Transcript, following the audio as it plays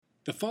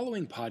The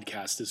following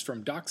podcast is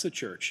from Doxa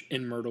Church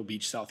in Myrtle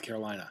Beach, South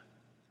Carolina.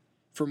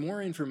 For more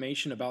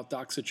information about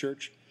Doxa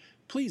Church,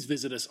 please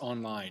visit us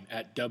online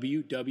at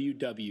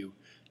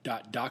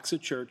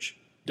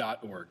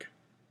www.doxachurch.org.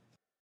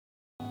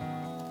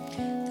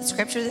 The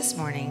scripture this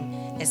morning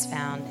is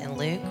found in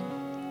Luke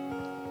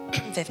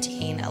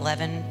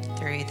 15:11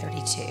 through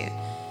 32.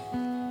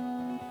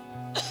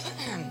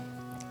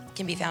 It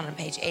can be found on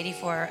page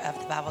 84 of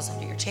the Bibles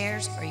under your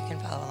chairs, or you can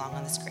follow along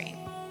on the screen.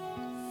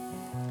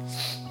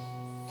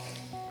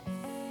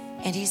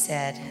 And he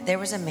said, there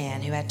was a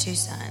man who had 2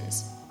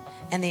 sons,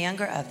 and the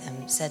younger of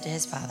them said to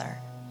his father,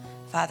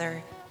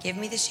 Father, give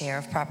me the share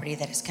of property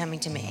that is coming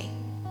to me.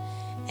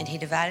 And he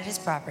divided his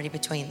property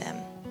between them.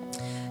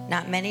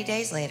 Not many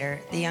days later,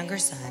 the younger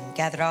son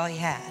gathered all he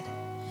had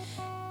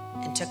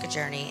and took a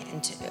journey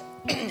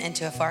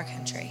into a far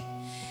country.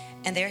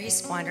 And there he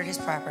squandered his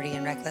property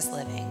in reckless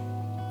living.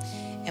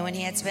 And when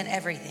he had spent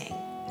everything,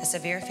 a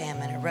severe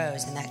famine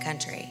arose in that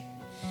country,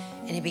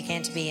 and he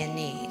began to be in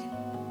need.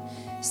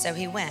 So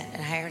he went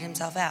and hired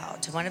himself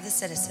out to one of the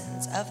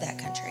citizens of that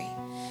country,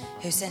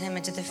 who sent him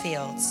into the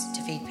fields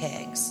to feed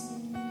pigs.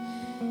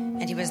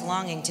 And he was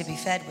longing to be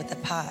fed with the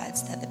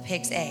pods that the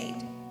pigs ate,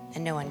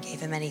 and no one gave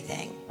him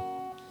anything.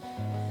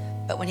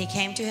 But when he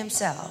came to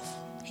himself,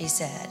 he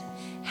said,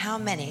 how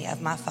many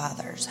of my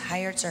father's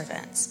hired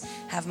servants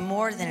have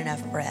more than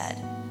enough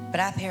bread, but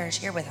I perish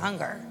here with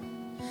hunger?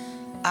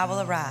 I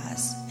will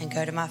arise and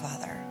go to my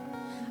father.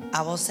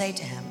 I will say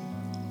to him,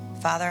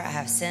 Father, I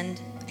have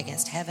sinned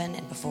against heaven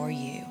and before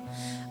you.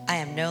 I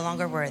am no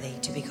longer worthy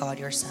to be called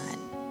your son.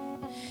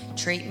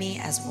 Treat me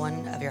as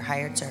one of your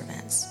hired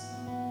servants.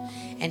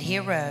 And he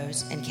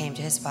arose and came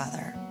to his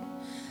father.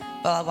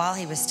 But while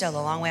he was still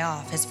a long way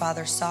off, his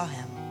father saw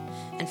him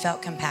and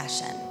felt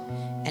compassion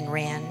and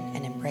ran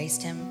and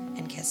embraced him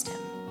and kissed him.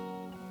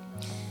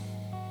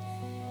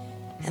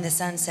 And the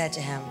son said to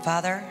him,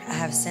 Father, I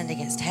have sinned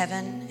against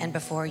heaven and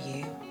before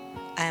you.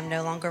 I am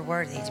no longer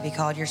worthy to be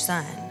called your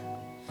son.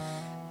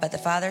 But the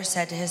father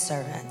said to his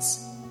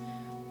servants,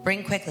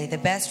 bring quickly the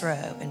best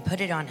robe and put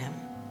it on him,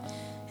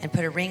 and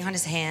put a ring on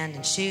his hand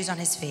and shoes on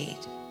his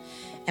feet,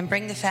 and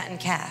bring the fattened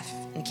calf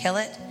and kill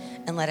it,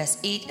 and let us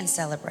eat and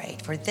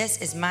celebrate. For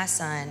this is my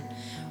son,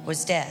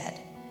 was dead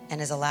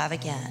and is alive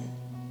again.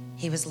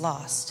 He was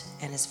lost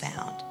and is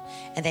found.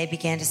 And they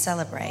began to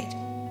celebrate.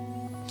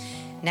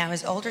 Now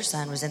his older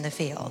son was in the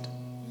field,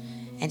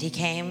 and he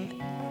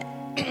came,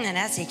 and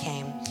as he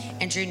came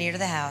and drew near to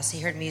the house, he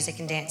heard music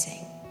and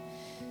dancing.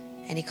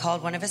 And he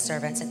called one of his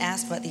servants and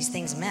asked what these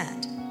things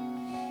meant.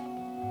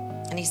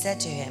 And he said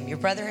to him, your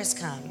brother has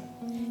come,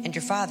 and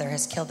your father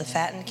has killed the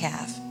fattened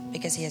calf,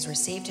 because he has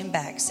received him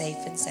back safe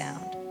and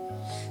sound.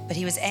 But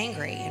he was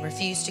angry and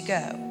refused to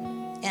go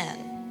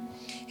in.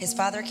 His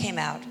father came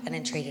out and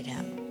entreated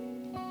him.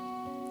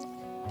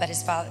 But he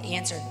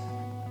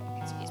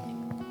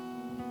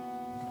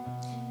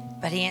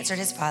answered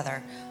his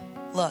father,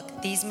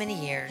 look, these many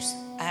years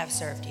I have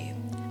served you.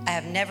 I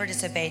have never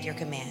disobeyed your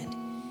command.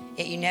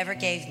 Yet you never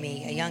gave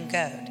me a young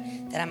goat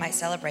that I might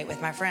celebrate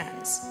with my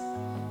friends.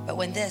 But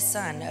when this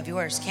son of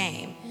yours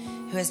came,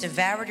 who has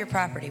devoured your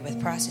property with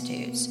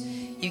prostitutes,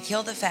 you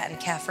killed the fattened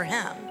calf for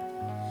him.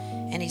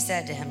 And he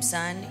said to him,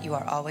 Son, you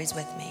are always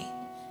with me,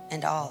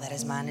 and all that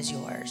is mine is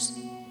yours.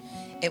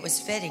 It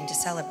was fitting to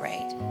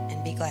celebrate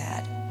and be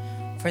glad,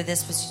 for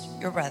this was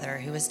your brother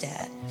who was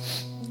dead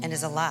and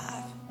is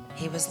alive.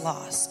 He was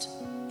lost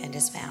and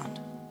is found.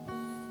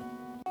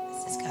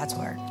 This is God's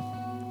word.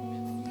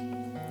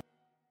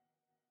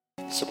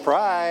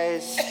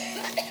 Surprise!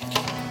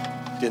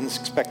 Didn't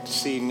expect to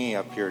see me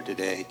up here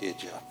today,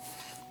 did you?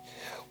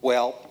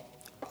 Well,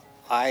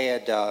 I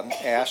had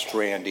asked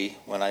Randy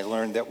when I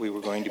learned that we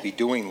were going to be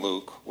doing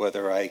Luke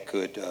whether I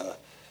could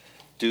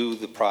do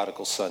the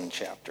Prodigal Son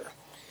chapter.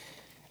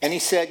 And he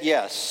said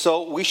yes.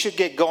 So we should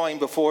get going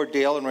before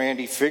Dale and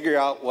Randy figure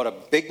out what a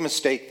big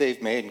mistake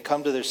they've made and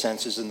come to their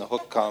senses, and the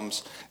hook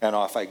comes and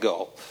off I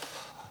go.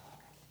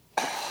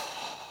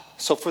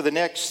 So for the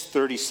next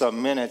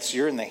 30-some minutes,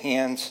 you're in the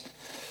hands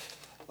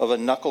of a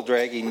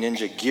knuckle-dragging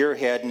ninja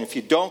gearhead, and if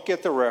you don't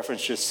get the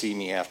reference, just see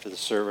me after the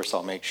service.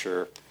 I'll make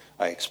sure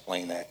I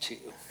explain that to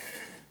you.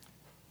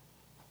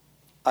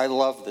 I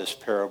love this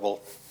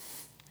parable.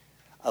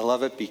 I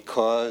love it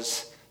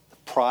because the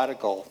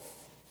prodigal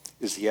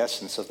is the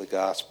essence of the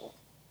gospel.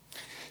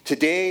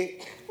 Today,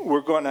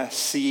 we're going to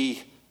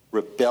see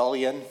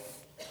rebellion,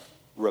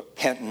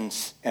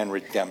 repentance, and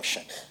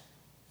redemption.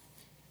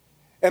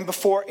 And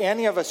before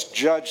any of us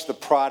judge the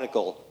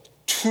prodigal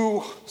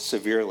too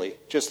severely,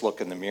 just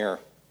look in the mirror.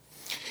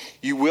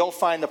 You will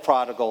find the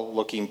prodigal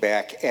looking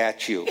back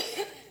at you.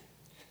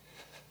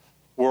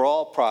 We're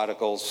all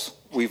prodigals.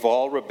 We've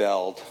all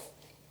rebelled.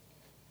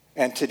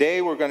 And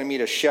today we're going to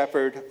meet a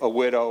shepherd, a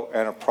widow,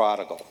 and a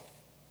prodigal.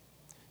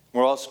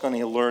 We're also going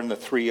to learn the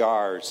 3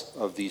 R's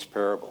of these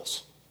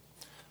parables: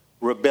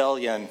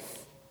 rebellion,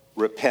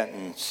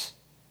 repentance,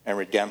 and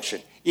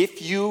redemption.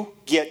 If you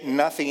get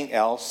nothing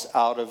else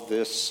out of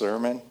this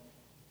sermon,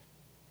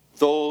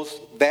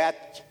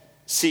 that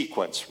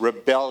sequence,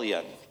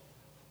 rebellion,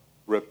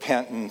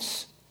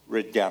 repentance,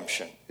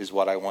 redemption is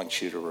what I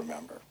want you to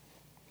remember.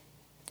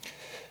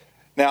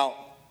 Now,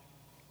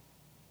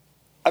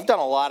 I've done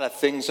a lot of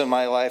things in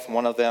my life.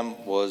 One of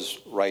them was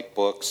write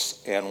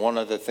books. And one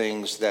of the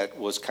things that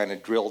was kind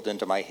of drilled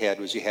into my head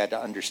was you had to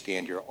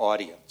understand your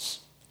audience.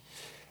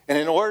 And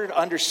in order to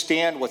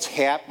understand what's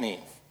happening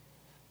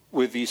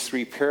with these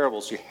three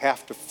parables, you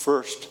have to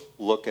first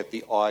look at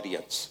the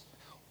audience.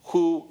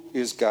 Who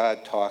is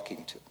God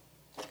talking to?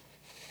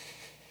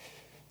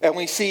 And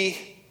we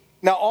see,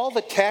 now all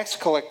the tax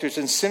collectors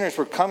and sinners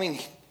were coming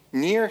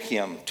near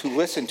him to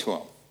listen to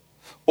him.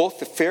 Both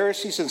the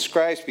Pharisees and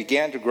scribes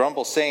began to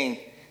grumble, saying,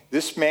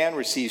 "This man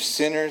receives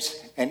sinners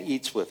and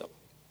eats with them."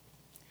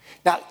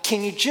 Now,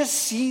 can you just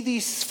see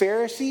these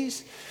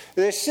Pharisees?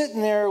 They're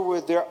sitting there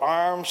with their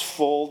arms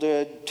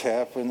folded,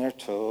 tapping their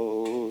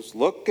toes,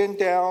 looking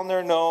down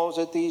their nose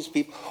at these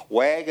people,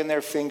 wagging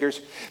their fingers,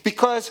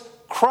 because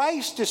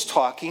Christ is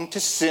talking to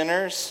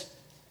sinners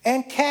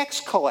and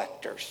tax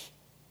collectors,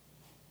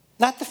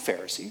 not the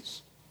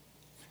Pharisees.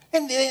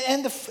 And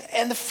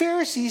the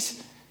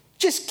Pharisees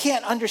just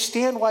can't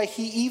understand why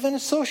he even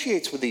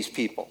associates with these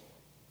people.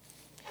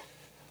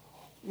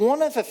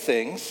 One of the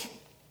things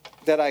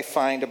that I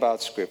find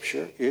about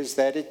Scripture is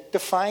that it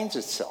defines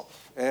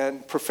itself.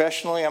 And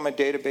professionally, I'm a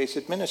database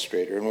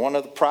administrator. And one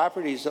of the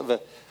properties of a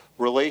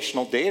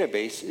relational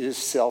database is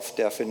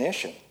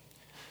self-definition.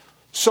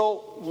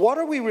 So what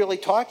are we really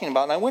talking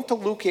about? And I went to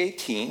Luke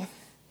 18.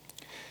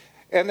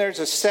 And there's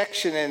a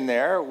section in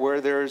there where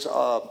there's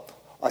a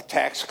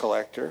tax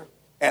collector.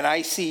 And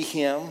I see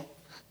him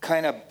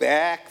kind of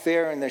back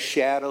there in the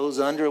shadows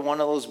under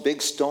one of those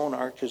big stone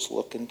arches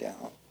looking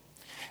down.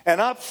 And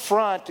up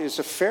front is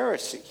a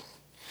Pharisee.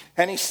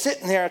 And he's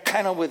sitting there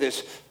kind of with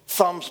his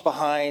thumbs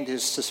behind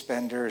his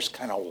suspenders,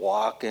 kind of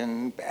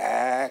walking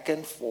back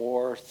and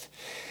forth.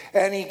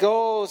 And he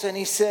goes and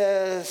he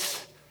says,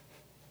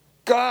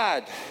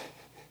 "God,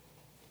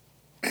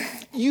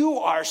 you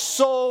are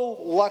so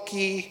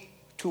lucky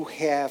to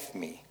have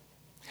me.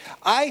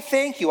 I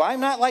thank you. I'm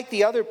not like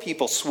the other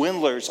people,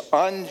 swindlers,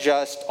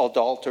 unjust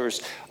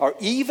adulterers, or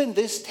even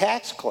this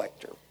tax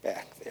collector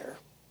back there.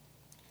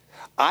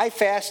 I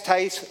fast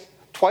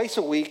twice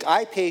a week.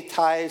 I pay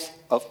tithes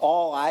of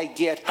all I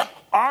get.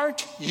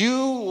 Aren't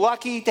you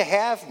lucky to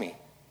have me?"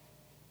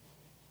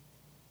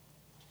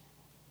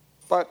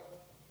 But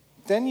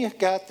then you've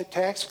got the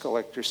tax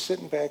collector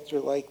sitting back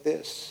there like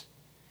this.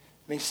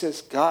 And he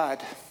says,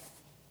 "God,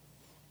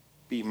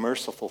 be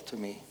merciful to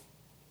me,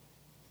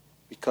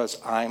 because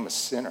I'm a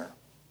sinner."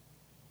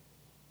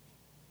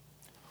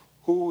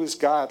 Who is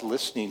God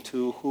listening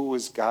to? Who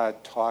is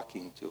God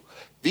talking to?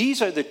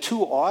 These are the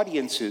two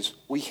audiences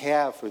we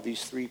have for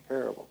these three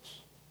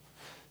parables.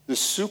 The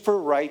super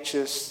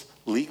righteous,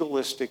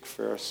 legalistic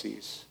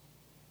Pharisees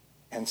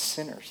and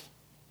sinners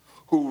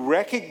who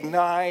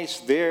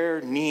recognize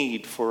their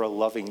need for a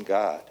loving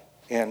God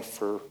and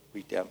for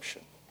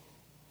redemption.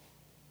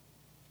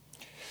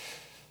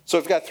 So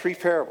we've got three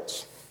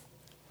parables: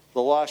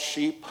 the lost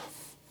sheep,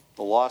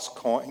 the lost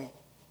coin,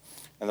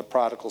 and the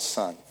prodigal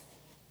son.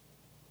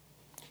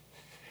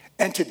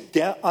 And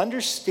to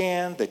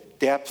understand the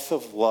depth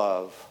of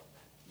love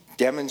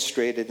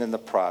demonstrated in the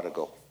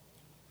prodigal,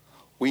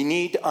 we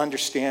need to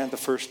understand the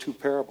first two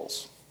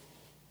parables.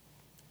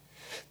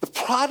 The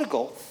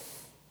prodigal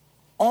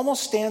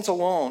almost stands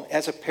alone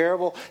as a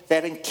parable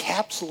that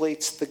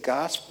encapsulates the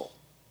gospel.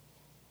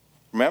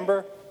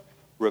 Remember?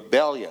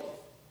 Rebellion,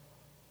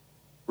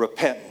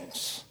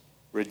 repentance,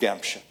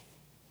 redemption.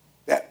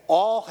 That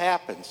all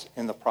happens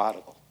in the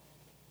prodigal.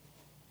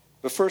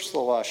 But first, the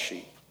lost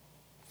sheep.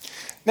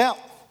 Now,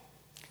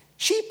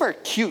 sheep are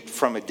cute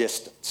from a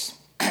distance.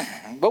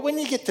 But when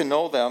you get to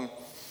know them,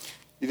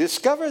 you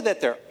discover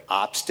that they're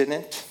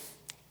obstinate,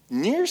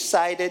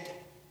 nearsighted,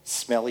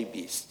 smelly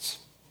beasts.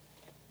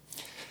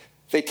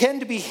 They tend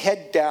to be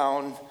head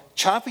down,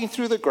 chomping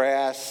through the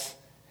grass,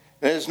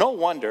 and it's no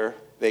wonder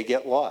they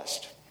get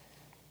lost.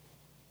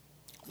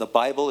 The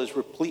Bible is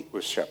replete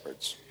with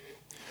shepherds.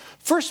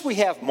 First, we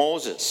have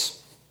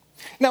Moses.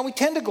 Now, we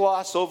tend to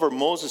gloss over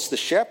Moses the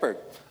shepherd,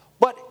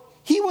 but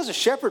he was a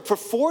shepherd for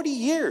 40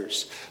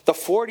 years. The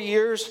 40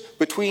 years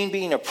between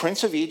being a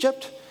prince of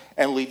Egypt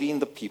and leading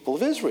the people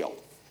of Israel.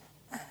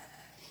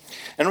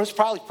 And it was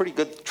probably pretty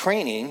good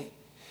training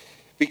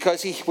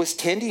because he was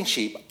tending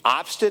sheep,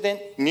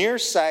 obstinate,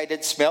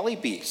 nearsighted, smelly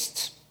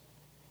beasts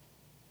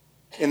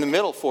in the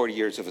middle 40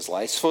 years of his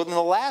life. So in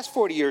the last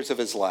 40 years of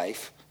his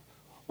life,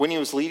 when he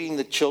was leading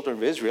the children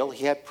of Israel,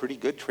 he had pretty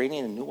good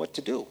training and knew what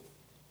to do.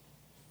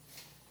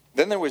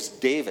 Then there was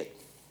David.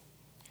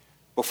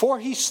 Before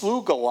he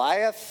slew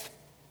Goliath,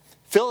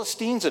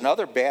 Philistines, and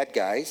other bad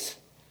guys,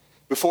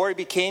 before he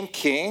became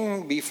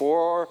king,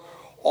 before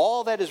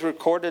all that is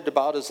recorded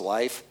about his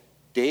life,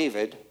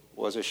 David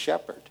was a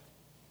shepherd.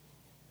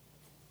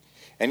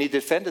 And he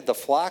defended the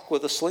flock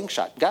with a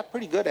slingshot. Got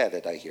pretty good at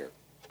it, I hear.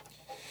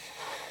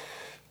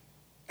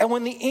 And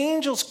when the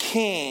angels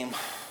came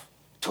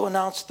to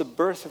announce the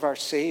birth of our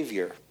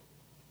Savior,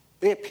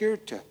 they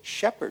appeared to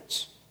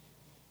shepherds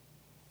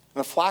and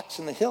the flocks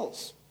in the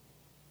hills.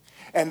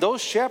 And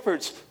those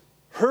shepherds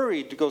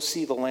hurried to go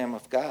see the Lamb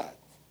of God.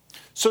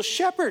 So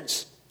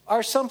shepherds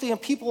are something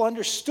that people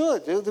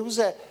understood. It was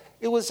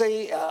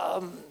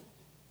an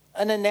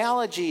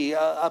analogy,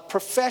 a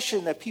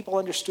profession that people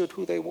understood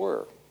who they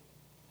were.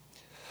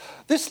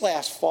 This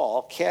last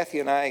fall, Kathy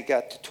and I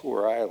got to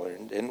tour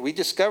Ireland, and we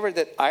discovered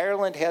that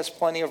Ireland has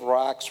plenty of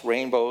rocks,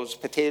 rainbows,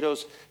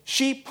 potatoes,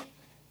 sheep,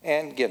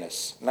 and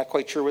Guinness. I'm not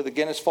quite sure where the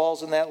Guinness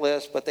falls in that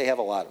list, but they have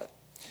a lot of it.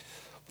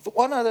 But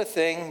one other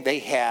thing they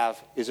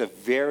have is a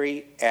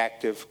very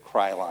active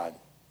Krylon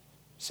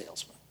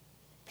salesman,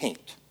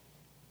 paint.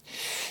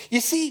 You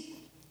see,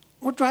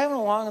 we're driving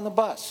along in the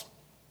bus,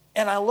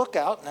 and I look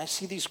out, and I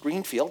see these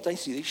green fields, I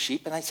see these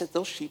sheep, and I said,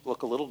 those sheep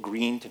look a little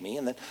green to me.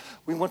 And then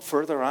we went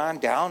further on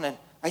down, and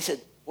I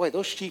said, boy,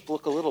 those sheep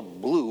look a little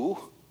blue.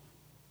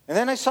 And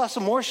then I saw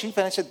some more sheep,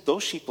 and I said,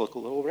 those sheep look a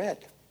little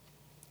red.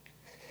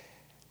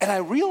 And I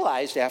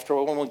realized after,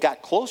 when we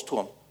got close to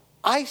them,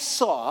 I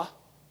saw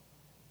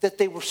that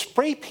they were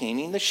spray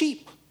painting the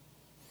sheep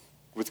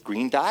with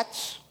green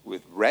dots,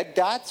 with red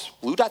dots,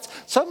 blue dots.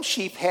 Some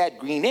sheep had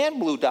green and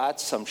blue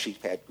dots. Some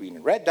sheep had green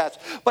and red dots.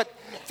 But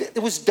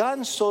it was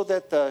done so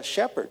that the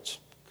shepherds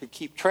could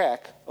keep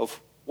track of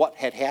what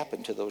had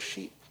happened to those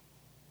sheep.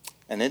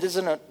 And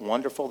isn't it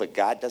wonderful that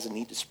God doesn't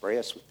need to spray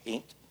us with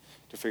paint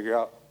to figure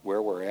out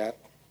where we're at?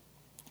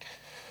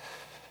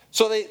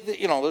 So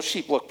those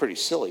sheep look pretty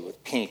silly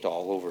with paint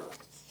all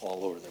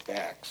over their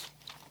backs.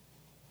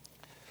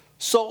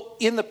 So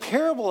in the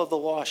parable of the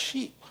lost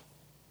sheep,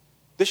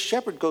 this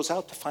shepherd goes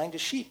out to find a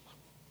sheep.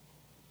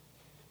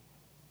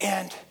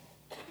 And,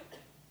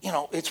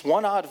 it's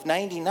 1 out of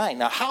 99.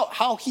 Now,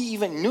 how he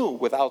even knew,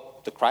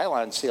 without the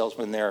Krylon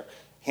salesman there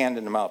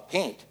handing him out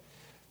paint,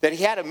 that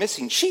he had a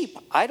missing sheep,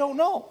 I don't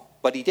know.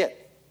 But he did.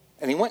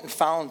 And he went and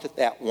found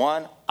that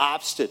one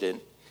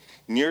obstinate,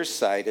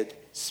 nearsighted,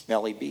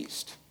 smelly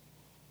beast.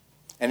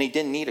 And he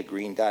didn't need a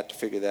green dot to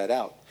figure that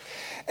out.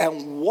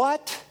 And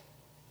what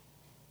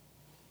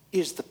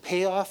is the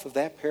payoff of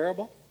that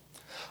parable?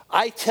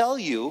 I tell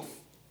you,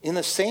 in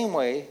the same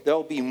way, there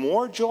will be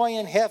more joy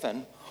in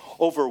heaven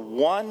over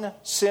one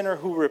sinner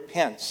who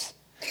repents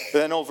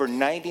than over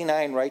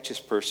 99 righteous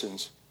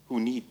persons who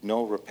need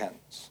no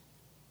repentance.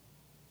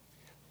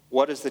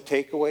 What is the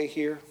takeaway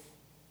here?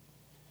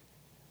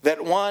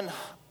 That one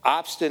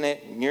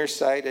obstinate,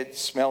 nearsighted,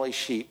 smelly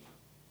sheep,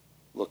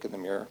 look in the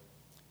mirror,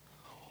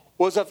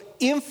 was of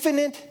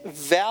infinite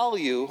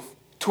value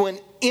to an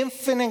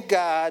infinite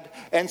God,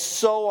 and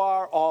so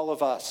are all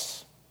of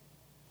us.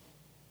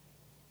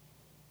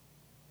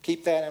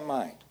 Keep that in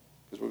mind,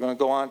 because we're going to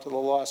go on to the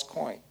lost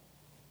coin.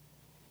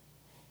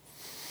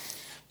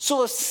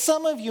 So as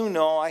some of you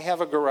know, I have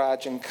a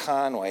garage in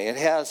Conway. It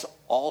has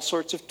all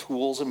sorts of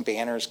tools and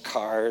banners,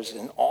 cars,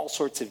 and all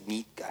sorts of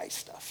neat guy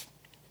stuff.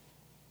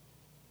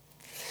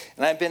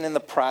 And I've been in the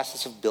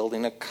process of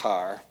building a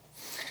car.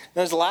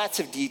 There's lots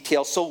of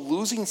details, so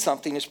losing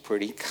something is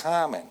pretty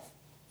common.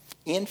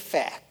 In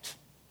fact,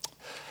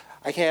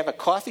 I can have a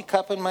coffee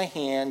cup in my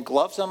hand,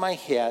 gloves on my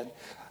head,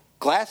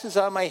 glasses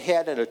on my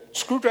head, and a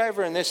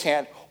screwdriver in this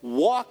hand,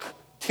 walk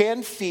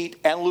 10 feet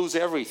and lose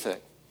everything.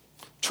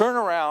 Turn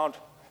around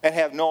and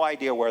have no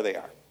idea where they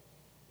are.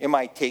 It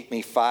might take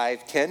me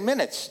 5-10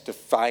 minutes to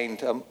find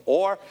them,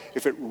 or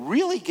if it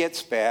really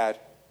gets bad,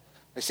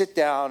 I sit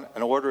down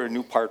and order a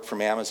new part from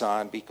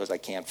Amazon because I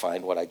can't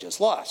find what I just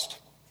lost.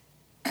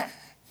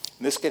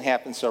 This can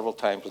happen several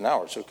times an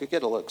hour, so it could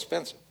get a little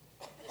expensive.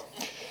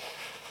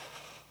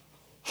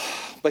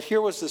 But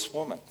here was this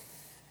woman,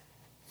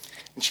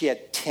 and she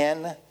had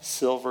 10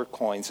 silver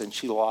coins, and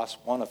she lost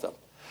one of them.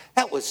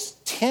 That was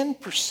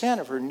 10%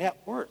 of her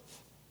net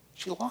worth.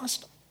 She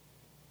lost them.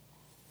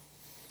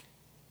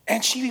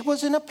 And she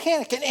was in a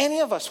panic, and any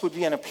of us would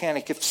be in a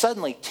panic if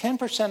suddenly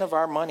 10% of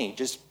our money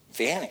just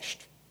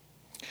vanished.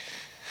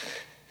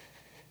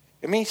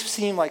 It may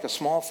seem like a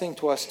small thing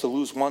to us to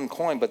lose one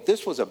coin, but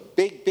this was a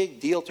big, big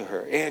deal to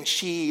her. And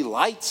she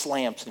lights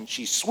lamps, and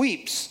she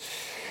sweeps,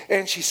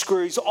 and she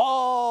scurries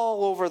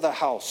all over the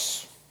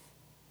house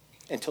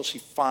until she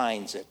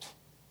finds it,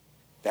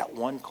 that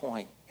one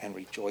coin, and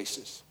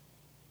rejoices.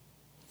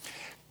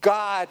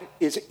 God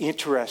is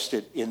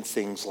interested in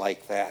things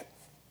like that.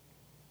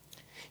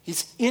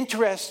 He's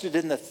interested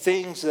in the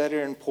things that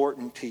are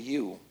important to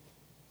you.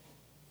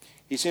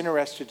 He's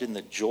interested in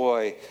the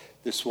joy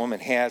this woman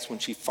has when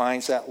she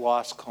finds that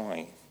lost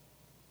coin.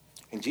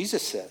 And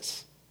Jesus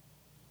says,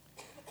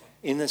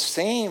 in the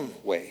same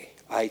way,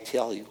 I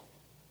tell you,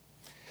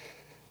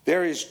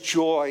 there is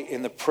joy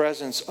in the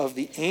presence of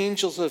the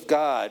angels of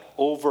God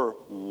over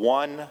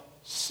one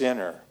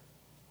sinner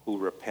who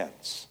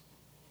repents.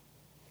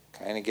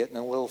 Kind of getting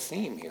a little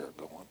theme here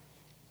going.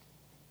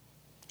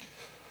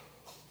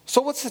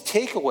 So what's the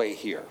takeaway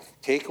here?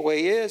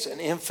 Takeaway is an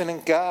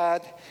infinite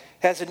God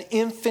has an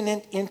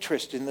infinite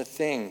interest in the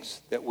things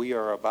that we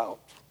are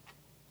about.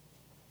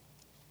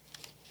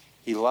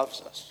 He loves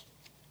us.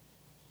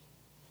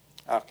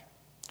 Okay.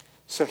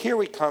 So here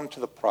we come to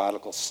the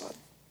prodigal son.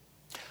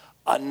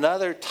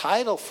 Another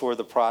title for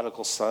the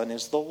prodigal son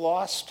is the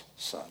lost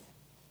son.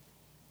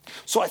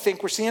 So I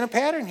think we're seeing a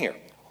pattern here.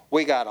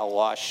 We got a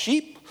lost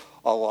sheep,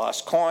 a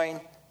lost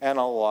coin, and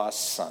a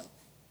lost son.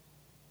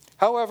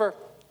 However,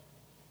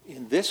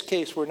 in this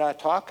case, we're not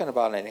talking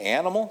about an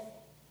animal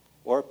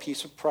or a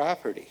piece of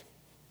property.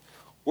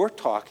 We're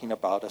talking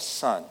about a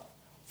son,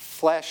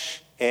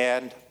 flesh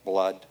and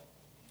blood.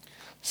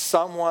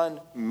 Someone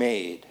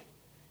made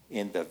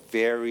in the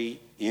very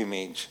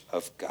image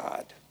of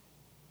God.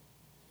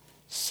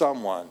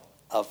 Someone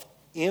of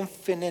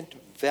infinite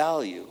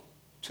value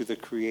to the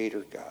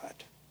Creator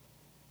God.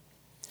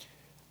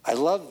 I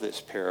love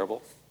this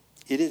parable.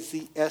 It is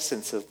the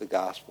essence of the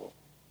gospel.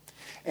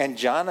 And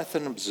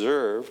Jonathan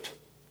observed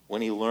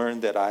when he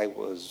learned that I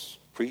was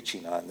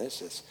preaching on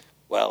this is,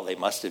 well, they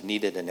must have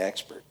needed an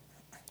expert.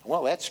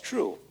 Well, that's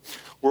true.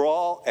 We're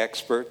all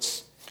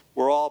experts.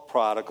 We're all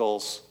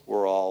prodigals.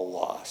 We're all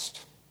lost.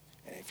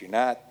 And if you're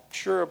not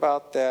sure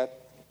about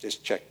that,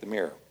 just check the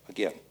mirror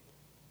again.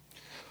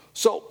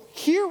 So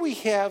here we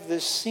have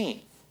this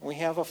scene. We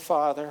have a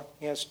father.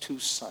 He has two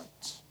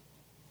sons.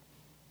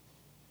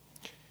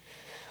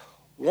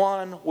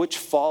 One which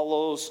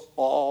follows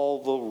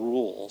all the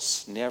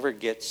rules, never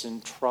gets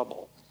in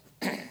trouble.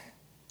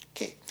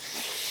 Okay.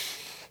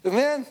 And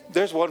then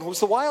there's one who's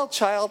the wild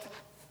child.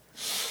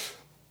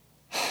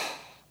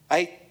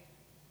 I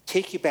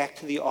take you back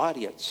to the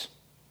audience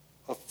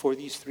for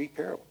these three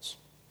parables.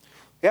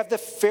 We have the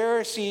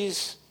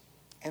Pharisees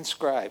and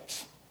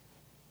scribes.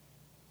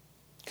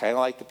 Kind of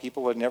like the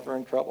people who are never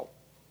in trouble.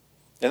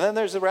 And then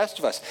there's the rest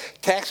of us,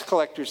 tax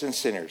collectors and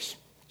sinners.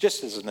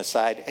 Just as an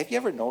aside, have you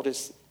ever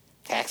noticed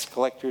tax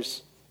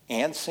collectors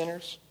and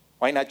sinners?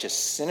 Why not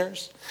just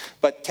sinners?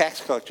 But tax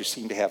collectors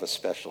seem to have a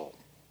special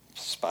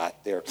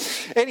spot there.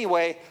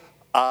 Anyway,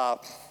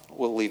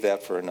 we'll leave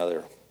that for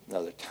another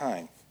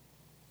time.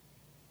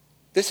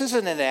 This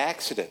isn't an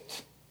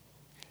accident.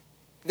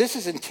 This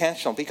is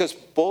intentional because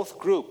both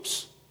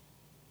groups,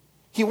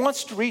 he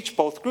wants to reach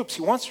both groups.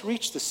 He wants to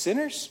reach the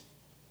sinners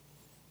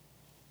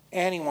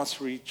and he wants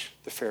to reach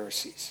the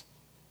Pharisees.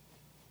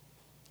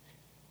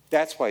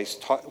 That's why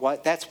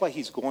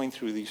he's going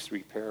through these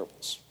three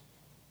parables.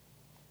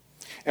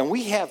 And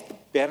we have the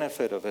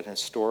benefit of an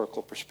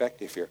historical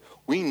perspective here.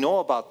 We know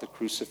about the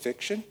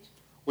crucifixion.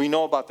 We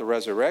know about the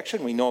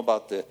resurrection. We know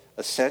about the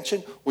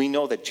ascension. We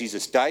know that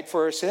Jesus died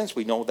for our sins.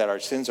 We know that our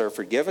sins are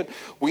forgiven.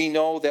 We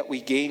know that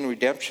we gain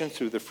redemption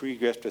through the free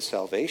gift of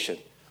salvation.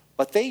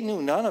 But they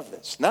knew none of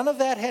this. None of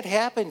that had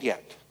happened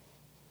yet.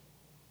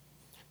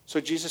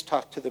 So Jesus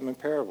talked to them in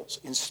parables,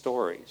 in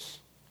stories,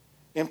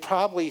 in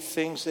probably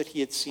things that he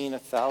had seen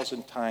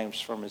 1,000 times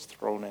from his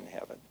throne in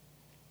heaven.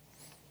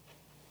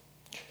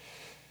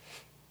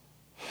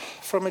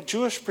 From a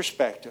Jewish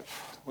perspective,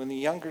 when the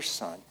younger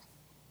son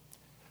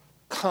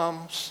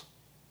comes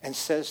and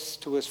says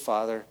to his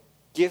father,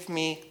 "Give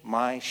me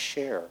my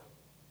share,"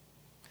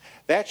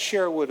 that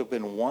share would have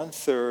been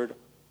 1/3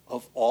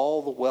 of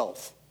all the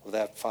wealth of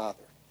that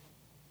father.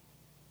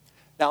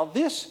 Now,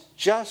 this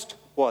just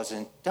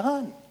wasn't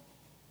done.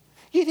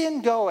 You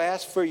didn't go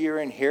ask for your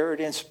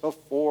inheritance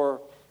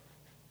before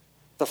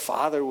the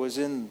father was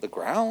in the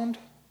ground.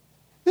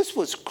 This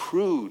was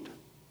crude.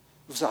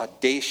 It was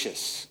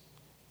audacious.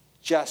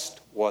 Just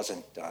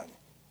wasn't done.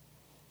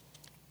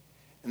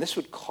 And this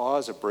would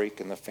cause a break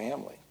in the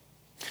family.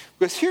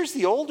 Because here's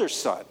the older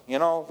son,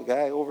 the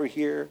guy over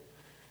here.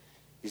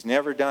 He's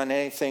never done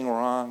anything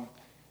wrong.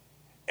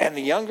 And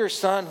the younger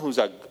son, who's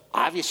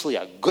obviously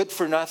a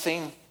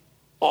good-for-nothing,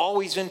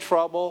 always in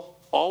trouble,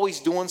 always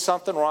doing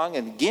something wrong,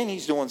 and again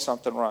he's doing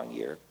something wrong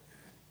here.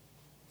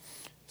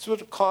 This would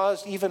have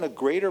caused even a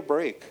greater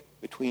break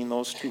between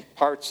those two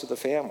parts of the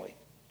family.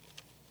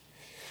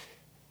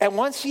 And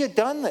once he had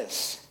done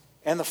this,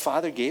 and the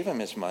father gave him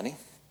his money,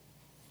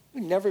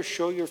 you'd never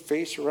show your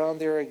face around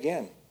there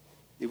again.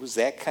 It was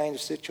that kind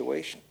of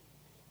situation.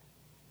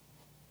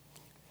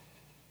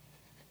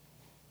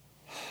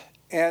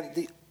 And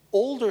the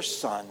older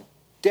son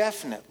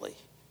definitely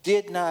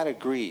did not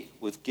agree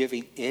with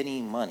giving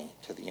any money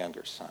to the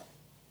younger son.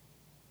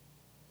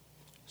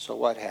 So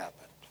what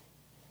happened?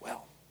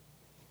 Well,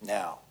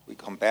 now we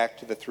come back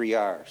to the 3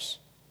 R's.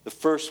 The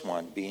first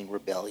one being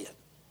rebellion.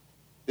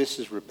 This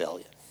is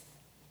rebellion.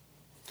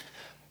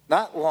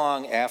 Not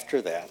long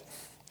after that,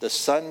 the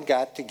son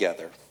got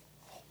together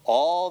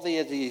all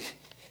they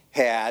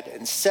had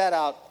and set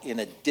out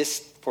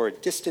for a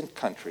distant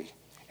country,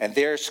 and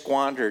there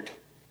squandered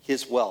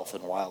his wealth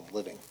in wild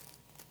living.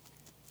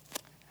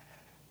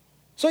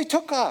 So he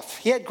took off.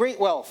 He had great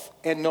wealth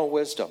and no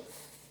wisdom.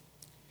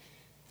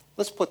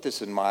 Let's put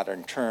this in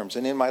modern terms,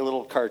 and in my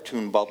little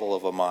cartoon bubble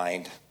of a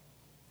mind,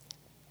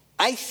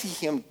 I see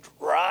him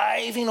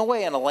driving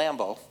away in a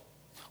Lambo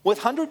with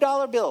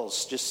 $100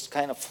 bills just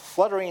kind of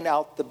fluttering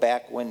out the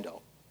back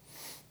window.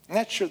 I'm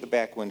not sure the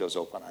back window's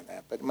open on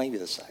that, but maybe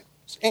the side.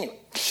 Anyway,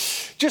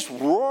 just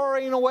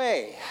roaring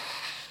away.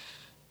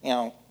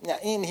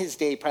 In his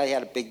day, he probably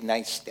had a big,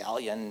 nice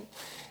stallion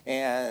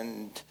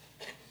and,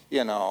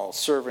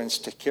 servants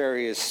to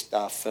carry his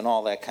stuff and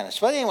all that kind of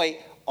stuff. But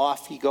anyway,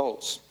 off he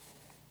goes.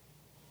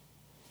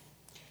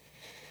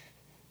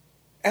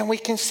 And we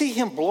can see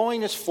him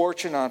blowing his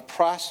fortune on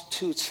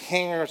prostitutes,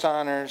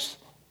 hangers-oners,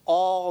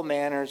 all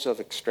manners of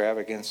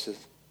extravagances,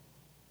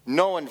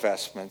 no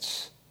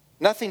investments,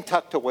 nothing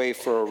tucked away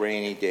for a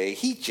rainy day.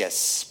 He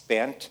just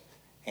spent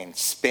and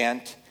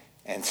spent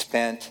and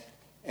spent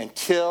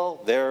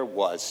until there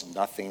was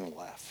nothing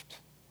left.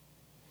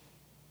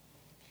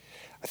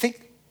 I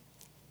think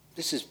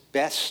this is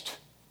best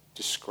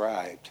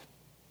described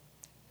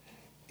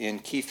in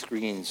Keith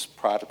Green's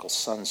Prodigal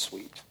Son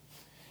Suite.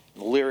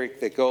 The lyric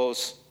that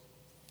goes,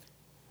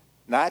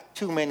 "Not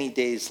too many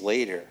days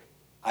later,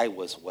 I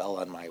was well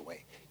on my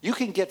way." You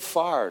can get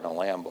far in a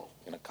Lambo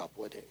in a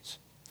couple of days.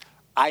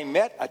 "I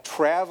met a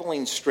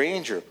traveling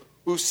stranger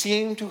who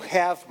seemed to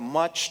have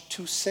much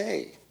to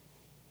say.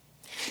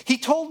 He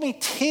told me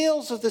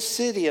tales of the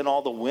city and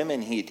all the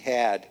women he'd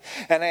had.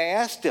 And I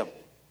asked him,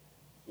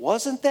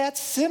 'Wasn't that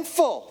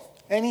sinful?'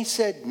 And he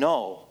said,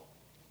 'No,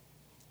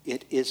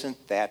 it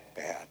isn't that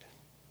bad.'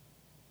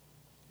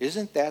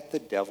 Isn't that the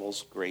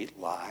devil's great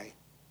lie?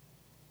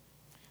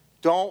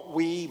 Don't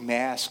we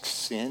mask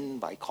sin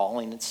by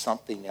calling it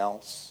something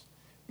else,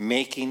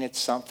 making it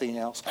something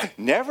else,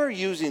 never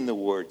using the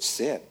word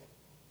sin?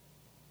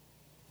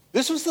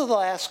 This was the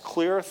last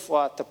clear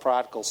thought the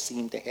prodigal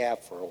seemed to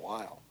have for a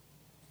while.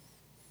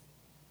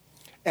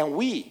 And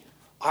we,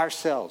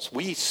 ourselves,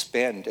 we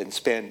spend and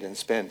spend and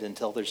spend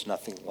until there's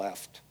nothing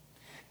left.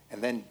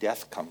 And then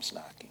death comes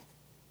knocking.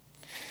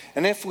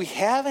 And if we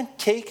haven't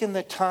taken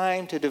the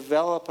time to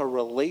develop a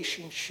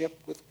relationship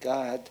with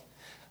God,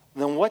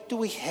 then what do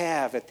we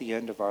have at the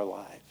end of our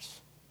lives?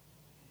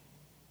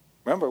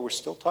 Remember, we're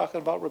still talking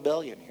about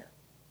rebellion here.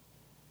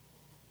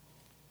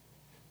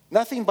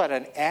 Nothing but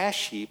an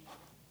ash heap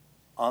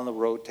on the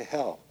road to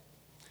hell.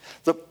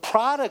 The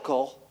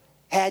prodigal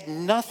had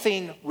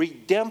nothing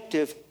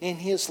redemptive in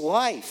his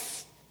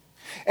life.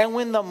 And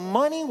when the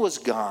money was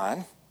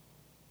gone,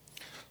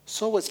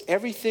 so was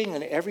everything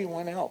and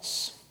everyone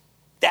else.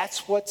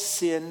 That's what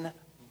sin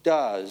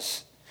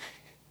does.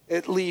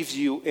 It leaves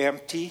you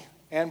empty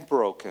and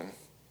broken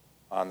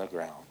on the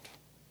ground.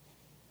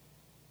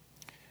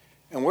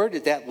 And where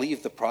did that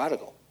leave the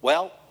prodigal?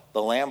 Well,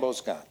 the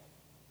Lambo's gone.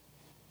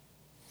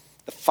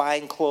 The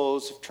fine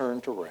clothes have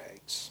turned to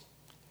rags.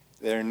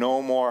 There are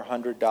no more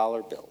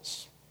 $100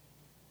 bills.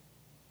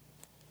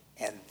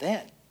 And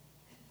then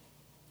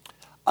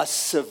a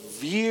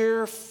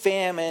severe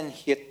famine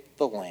hit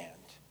the land.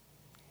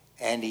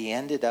 And he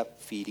ended up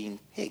feeding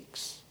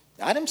pigs.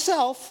 Not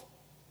himself,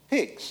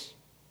 pigs.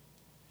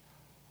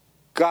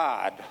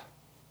 God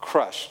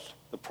crushed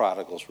the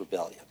prodigal's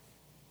rebellion.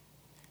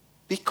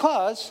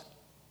 Because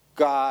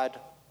God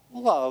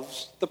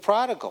loves the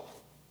prodigal,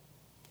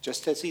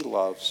 just as he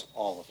loves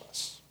all of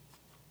us.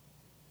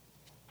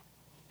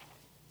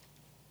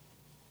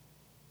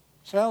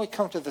 So now we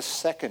come to the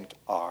second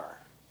R,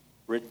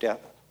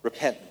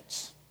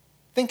 repentance.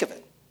 Think of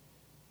it.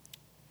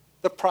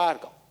 The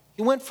prodigal.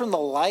 He went from the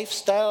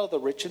lifestyle of the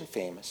rich and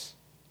famous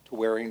to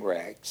wearing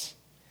rags,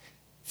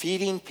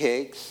 feeding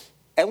pigs,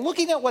 and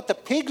looking at what the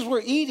pigs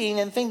were eating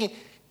and thinking,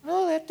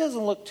 no, that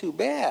doesn't look too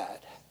bad.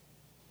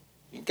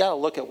 You've got to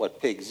look at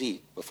what pigs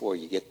eat before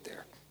you get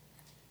there.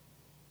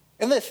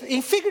 And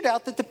he figured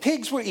out that the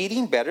pigs were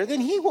eating better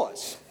than he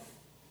was.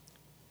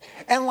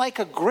 And like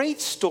a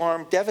great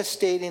storm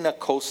devastating a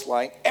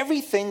coastline,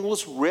 everything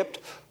was ripped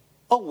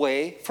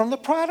away from the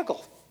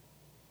prodigal.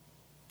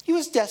 He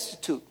was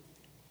destitute.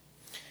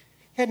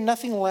 He had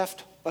nothing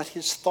left but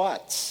his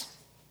thoughts.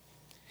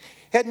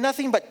 He had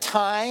nothing but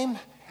time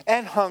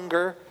and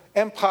hunger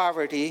and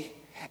poverty.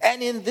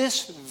 And in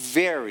this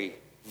very,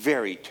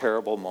 very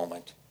terrible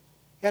moment,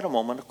 he had a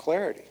moment of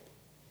clarity.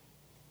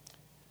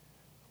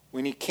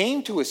 When he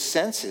came to his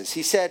senses,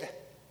 he said,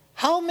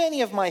 "How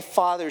many of my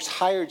father's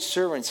hired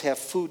servants have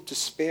food to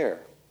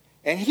spare?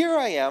 And here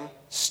I am,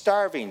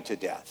 starving to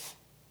death."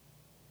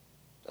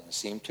 Doesn't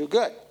seem too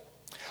good.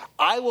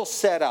 "I will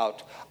set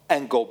out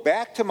and go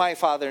back to my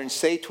father and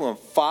say to him,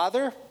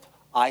 'Father,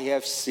 I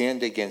have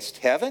sinned against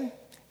heaven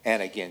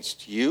and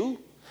against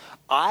you.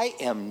 I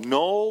am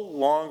no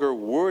longer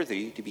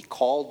worthy to be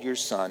called your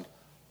son.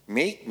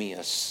 Make me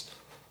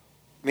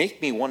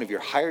one of your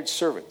hired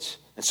servants.'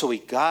 And so he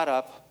got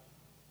up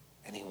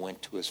and he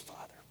went to his father.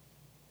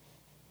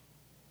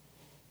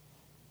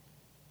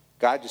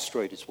 God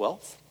destroyed his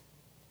wealth.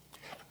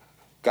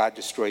 God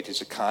destroyed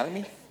his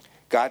economy.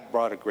 God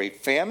brought a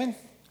great famine.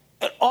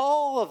 And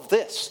all of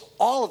this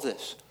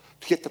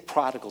to get the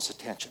prodigal's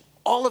attention.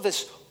 All of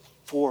this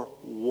for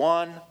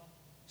one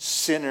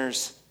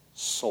sinner's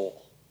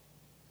soul.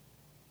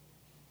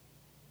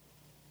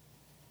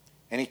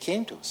 And he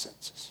came to his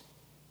senses.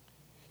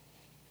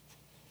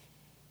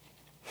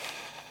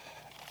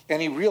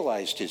 And he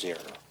realized his error.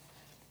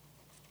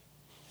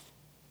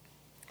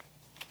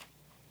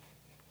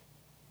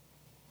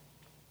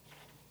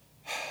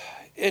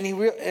 And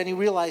he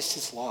realized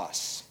his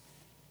loss.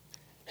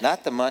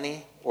 Not the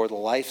money or the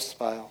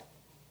lifestyle,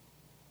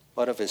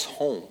 but of his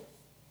home.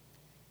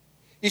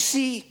 You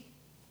see,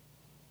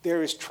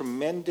 there is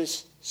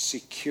tremendous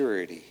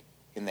security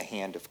in the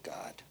hand of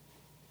God.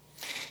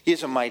 He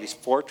is a mighty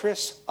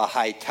fortress, a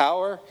high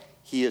tower.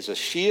 He is a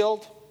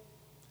shield.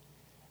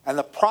 And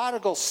the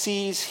prodigal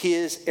sees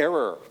his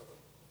error.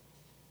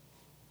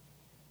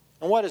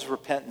 And what does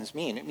repentance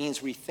mean? It means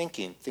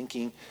rethinking,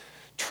 thinking,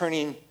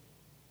 turning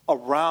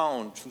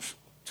around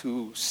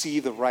to see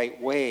the right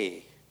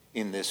way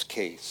in this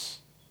case.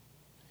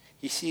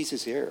 He sees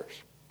his errors.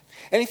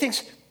 And he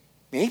thinks,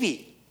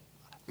 maybe,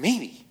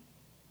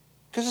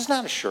 because it's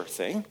not a sure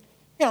thing.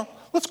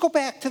 Let's go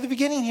back to the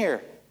beginning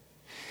here.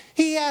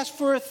 He asked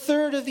for a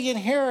third of the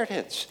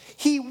inheritance.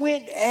 He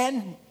went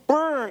and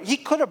burned. He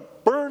could have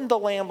burned the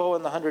Lambo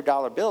and the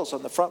 $100 bills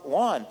on the front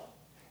lawn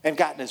and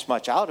gotten as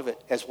much out of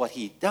it as what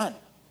he'd done.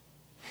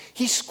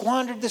 He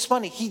squandered this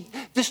money.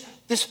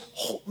 This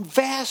whole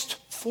vast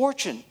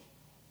fortune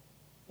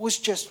was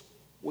just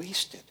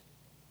wasted.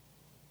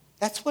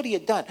 That's what he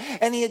had done.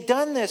 And he had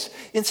done this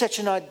in such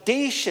an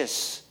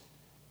audacious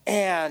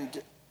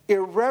and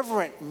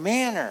irreverent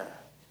manner.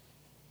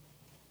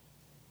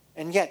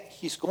 And yet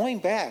he's going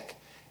back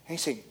and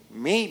he's saying,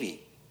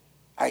 maybe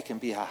I can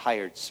be a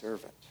hired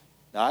servant.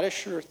 Not a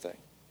sure thing.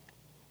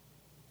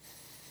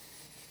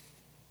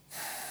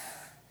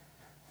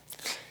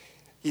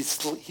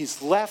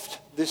 He's left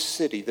this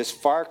city, this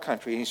far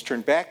country, and he's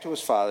turned back to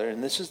his father,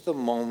 and this is the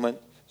moment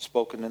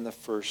spoken in the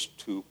first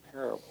two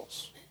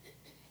parables.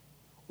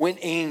 When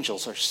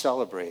angels are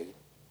celebrating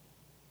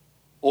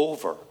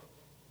over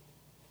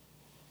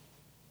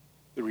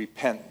the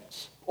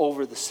repentance,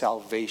 over the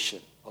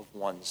salvation of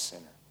one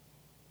sinner.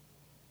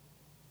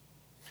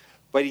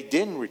 But he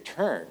didn't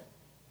return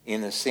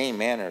in the same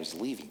manner as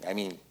leaving. I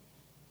mean,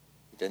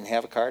 he didn't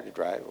have a car to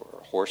drive or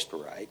a horse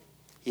to ride.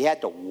 He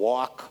had to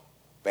walk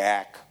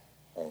back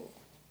home.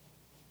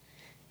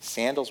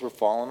 Sandals were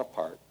falling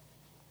apart.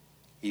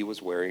 He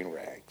was wearing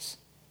rags.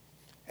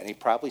 And he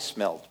probably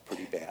smelled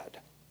pretty bad.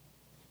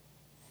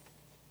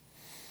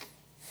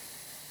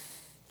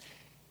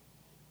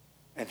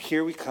 And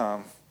here we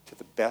come to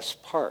the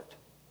best part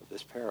of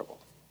this parable.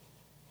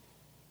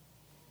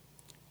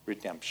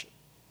 Redemption.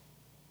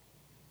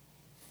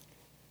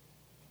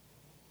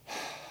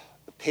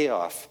 The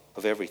payoff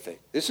of everything.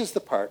 This is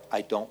the part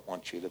I don't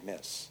want you to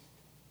miss.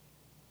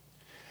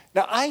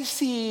 Now, I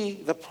see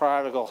the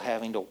prodigal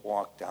having to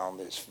walk down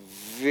this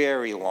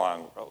very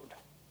long road.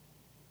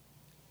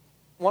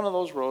 One of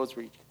those roads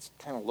where you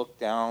kind of look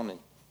down and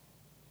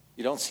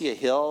you don't see a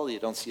hill, you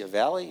don't see a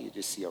valley, you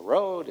just see a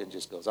road and it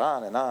just goes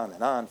on and on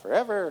and on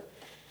forever.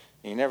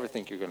 And you never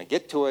think you're going to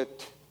get to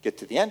it, get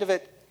to the end of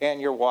it, and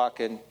you're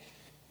walking,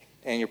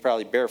 and you're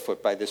probably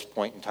barefoot by this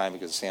point in time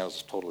because the sandals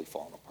have totally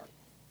fallen apart.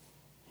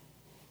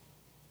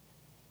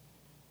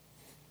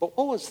 But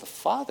what was the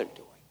father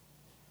doing?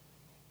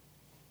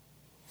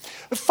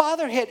 The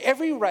father had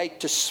every right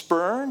to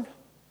spurn,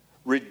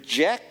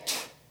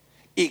 reject,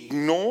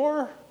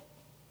 ignore,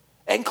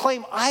 and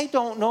claim, I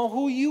don't know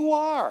who you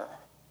are.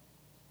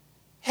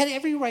 Had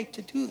every right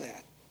to do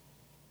that.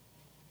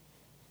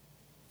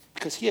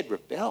 Because he had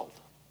rebelled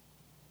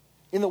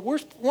in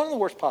one of the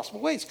worst possible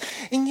ways.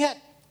 And yet,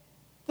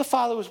 the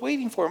father was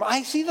waiting for him.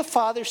 I see the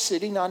father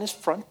sitting on his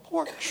front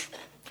porch,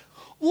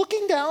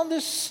 looking down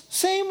this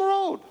same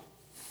road.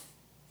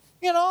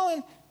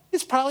 And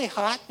it's probably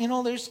hot.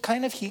 There's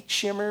kind of heat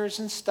shimmers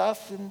and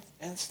stuff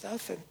and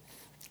stuff. And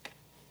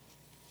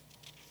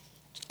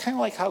it's kind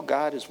of like how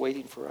God is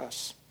waiting for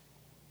us.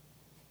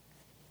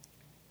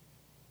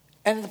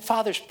 And the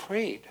father's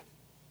prayed.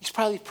 He's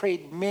probably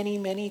prayed many,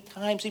 many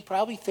times. He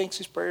probably thinks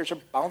his prayers are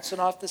bouncing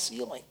off the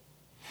ceiling.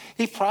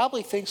 He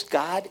probably thinks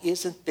God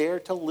isn't there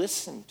to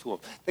listen to him,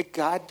 that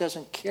God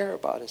doesn't care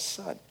about his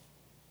son.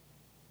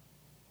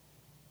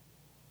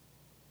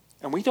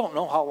 And we don't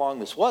know how long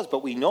this was,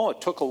 but we know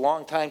it took a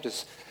long time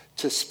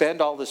to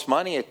spend all this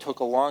money. It took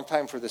a long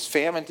time for this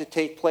famine to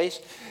take place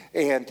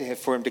and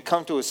for him to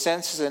come to his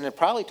senses, and it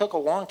probably took a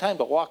long time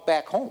to walk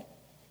back home.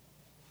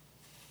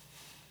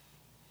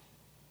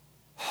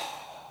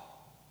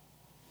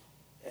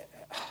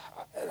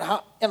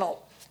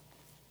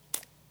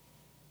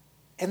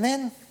 And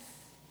then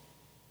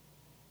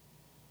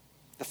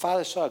the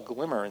father saw a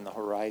glimmer in the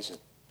horizon,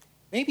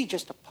 maybe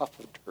just a puff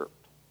of dirt.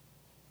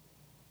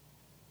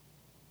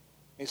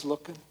 He's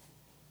looking.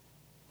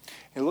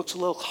 It looks a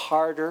little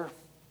harder.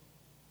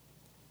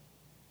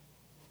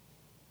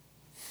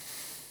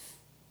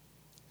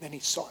 Then he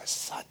saw his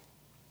son.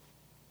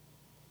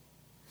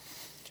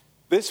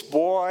 This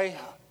boy,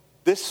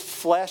 this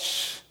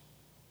flesh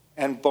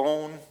and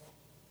bone,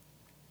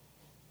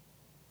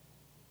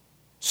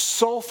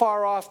 so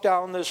far off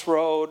down this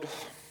road,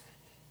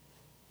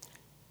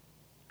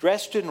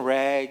 dressed in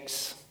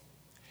rags,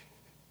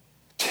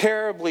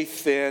 terribly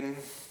thin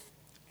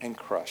and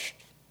crushed.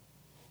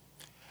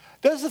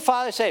 Does the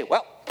father say,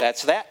 well,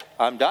 that's that,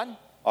 I'm done,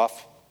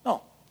 off?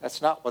 No,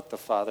 that's not what the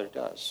father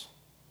does.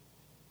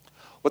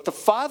 What the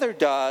father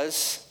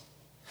does,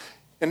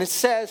 and it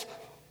says,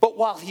 but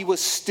while he was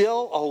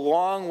still a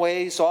long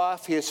ways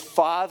off, his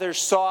father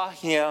saw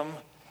him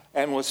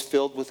and was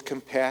filled with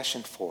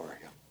compassion for him.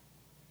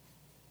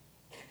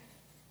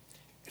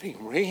 And he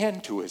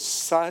ran to his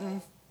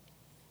son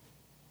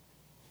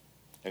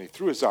And he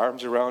threw his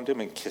arms around him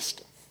and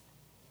kissed him.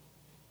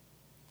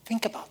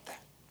 Think about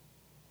that.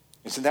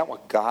 Isn't that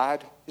what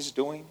God is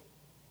doing?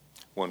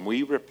 When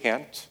we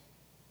repent,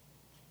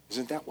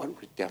 isn't that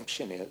what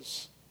redemption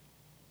is?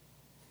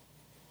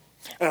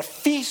 And a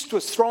feast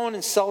was thrown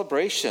in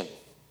celebration.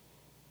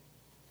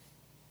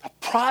 The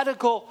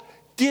prodigal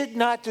did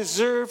not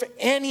deserve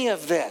any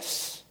of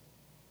this.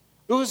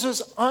 It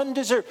was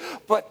undeserved.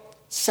 But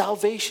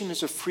salvation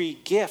is a free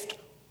gift.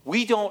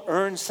 We don't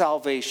earn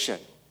salvation.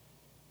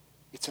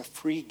 It's a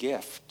free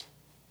gift.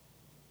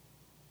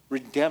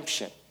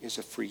 Redemption is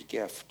a free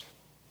gift.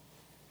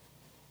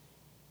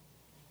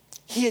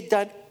 He had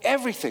done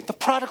everything. The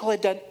prodigal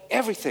had done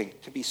everything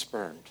to be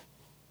spurned.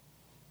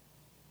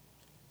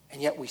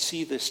 And yet we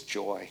see this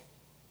joy.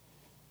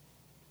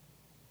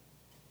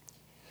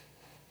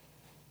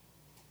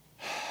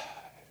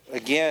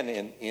 Again,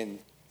 in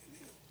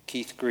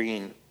Keith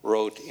Green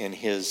wrote in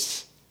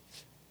his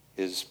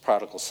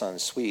prodigal son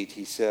suite,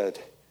 he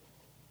said,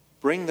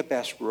 "Bring the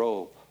best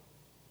robe,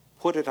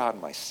 put it on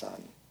my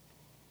son.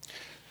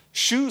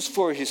 Shoes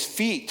for his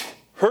feet,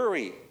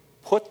 hurry,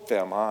 put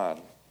them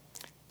on.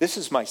 This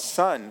is my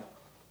son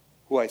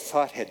who I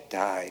thought had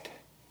died.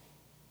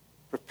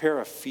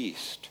 Prepare a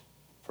feast,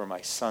 for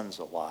my son's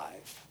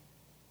alive."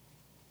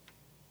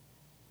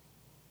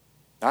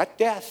 Not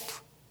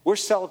death. We're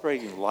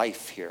celebrating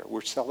life here.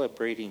 We're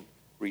celebrating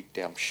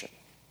redemption.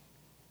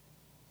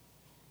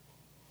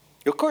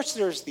 Of course,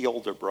 there's the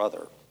older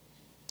brother.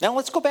 Now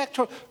let's go back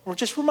to,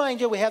 just remind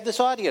you, we have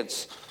this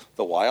audience.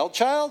 The wild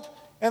child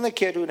and the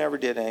kid who never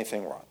did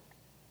anything wrong.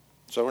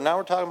 So now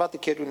we're talking about the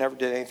kid who never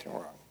did anything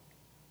wrong.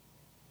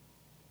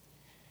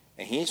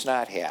 And he's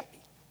not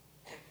happy.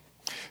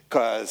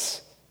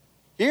 Because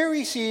here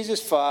he sees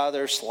his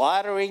father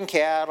slaughtering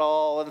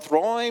cattle and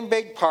throwing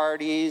big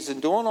parties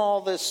and doing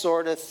all this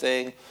sort of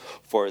thing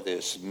for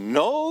this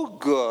no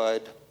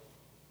good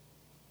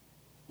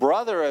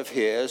brother of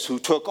his who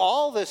took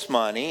all this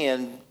money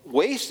and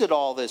wasted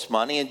all this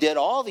money and did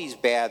all these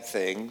bad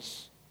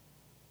things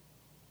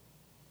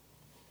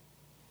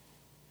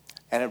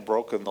and had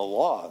broken the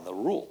law and the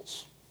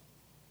rules.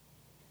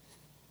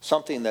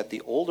 Something that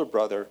the older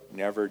brother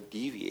never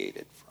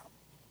deviated from.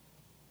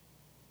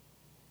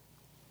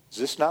 Is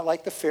this not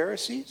like the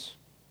Pharisees?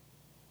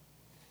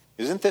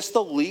 Isn't this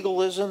the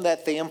legalism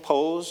that they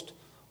imposed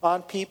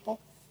on people?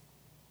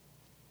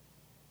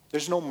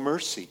 There's no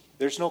mercy.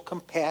 There's no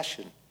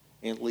compassion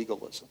in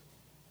legalism.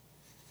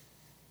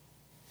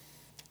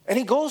 And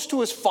he goes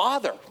to his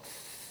father.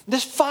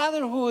 This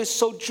father who is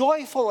so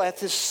joyful at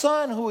his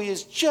son who he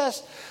has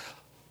just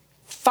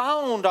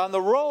found on the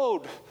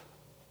road,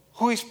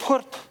 who he's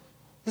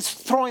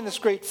throwing this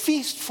great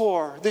feast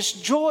for, this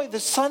joy, the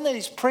son that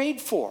he's prayed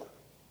for.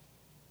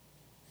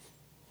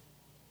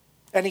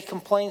 And he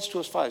complains to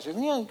his father. He says,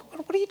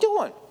 what are you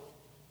doing?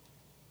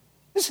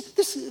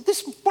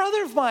 This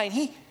brother of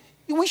mine,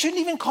 we shouldn't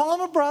even call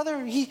him a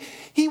brother. He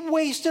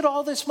wasted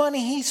all this money.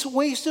 He's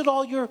wasted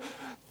all your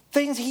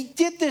things. He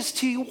did this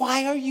to you.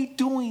 Why are you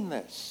doing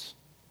this?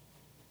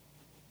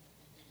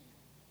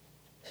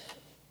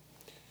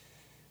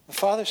 The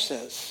father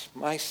says,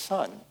 my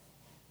son,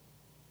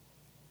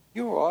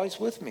 you were always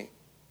with me.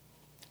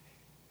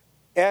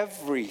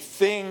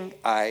 Everything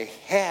I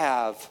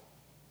have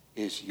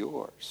is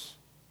yours.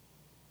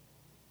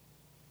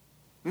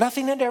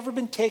 Nothing had ever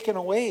been taken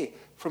away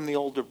from the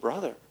older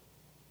brother.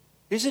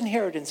 His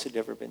inheritance had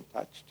never been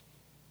touched.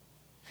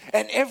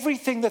 And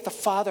everything that the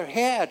father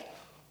had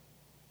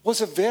was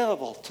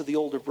available to the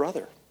older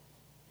brother.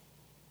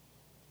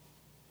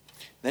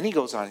 Then he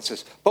goes on and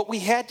says, but we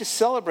had to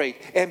celebrate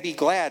and be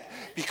glad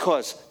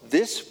because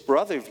this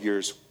brother of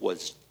yours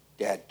was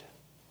dead.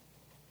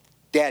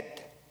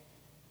 Dead.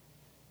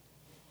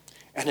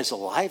 And is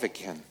alive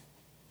again.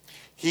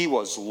 He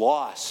was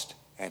lost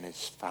and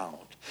is found.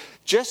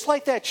 Just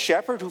like that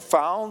shepherd who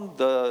found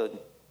the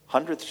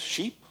 100th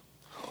sheep,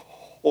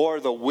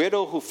 or the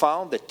widow who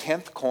found the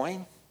 10th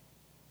coin,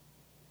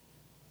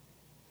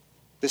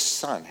 this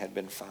son had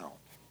been found.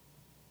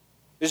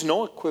 There's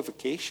no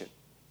equivocation.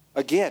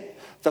 Again,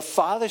 the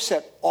father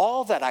said,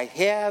 all that I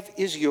have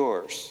is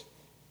yours.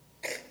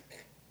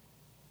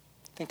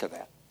 Think of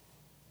that.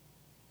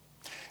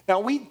 Now,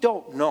 we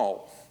don't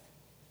know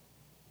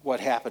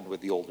what happened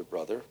with the older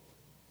brother.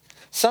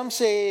 Some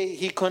say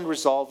he couldn't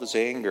resolve his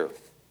anger.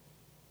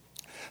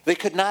 They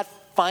could not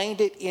find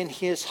it in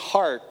his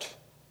heart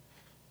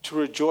to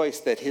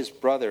rejoice that his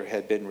brother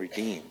had been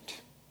redeemed.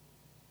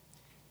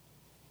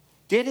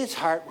 Did his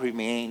heart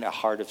remain a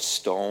heart of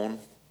stone,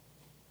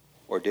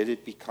 or did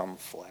it become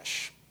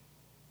flesh?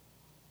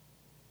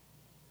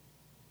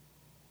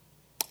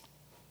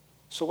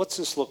 So what's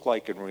this look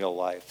like in real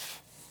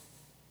life?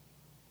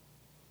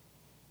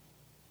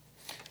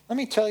 Let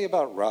me tell you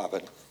about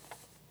Robin.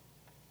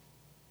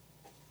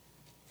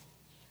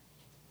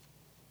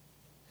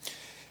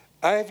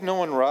 I've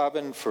known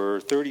Robin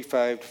for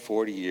 35 to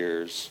 40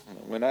 years.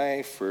 When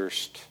I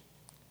first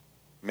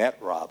met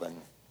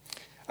Robin,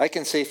 I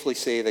can safely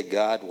say that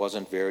God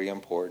wasn't very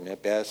important.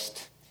 At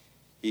best,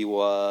 He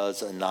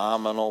was a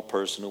nominal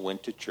person who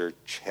went to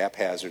church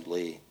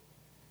haphazardly,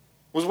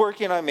 was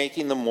working on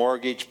making the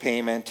mortgage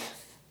payment.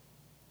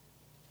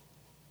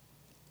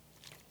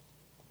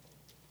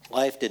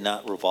 Life did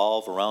not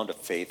revolve around a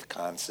faith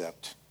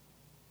concept.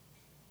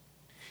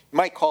 You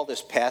might call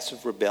this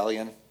passive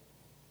rebellion.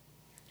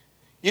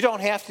 You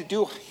don't have to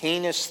do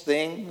heinous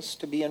things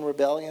to be in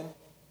rebellion.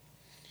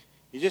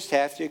 You just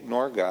have to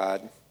ignore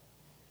God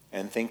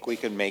and think we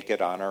can make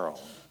it on our own.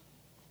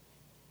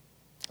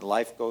 And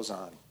life goes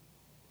on.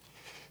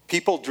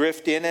 People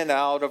drift in and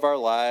out of our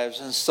lives,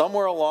 and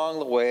somewhere along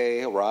the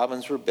way,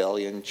 Robin's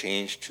rebellion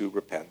changed to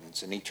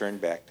repentance, and he turned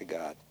back to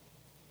God.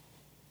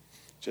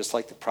 Just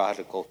like the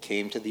prodigal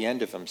came to the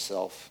end of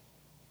himself.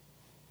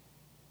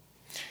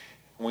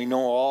 We know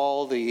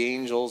all the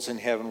angels in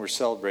heaven were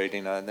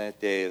celebrating on that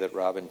day that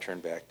Robin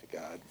turned back to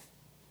God.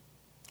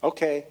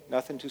 Okay,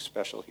 nothing too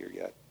special here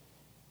yet.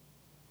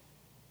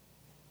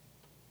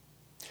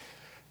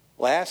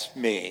 Last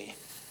May,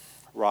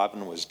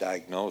 Robin was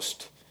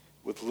diagnosed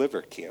with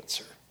liver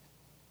cancer.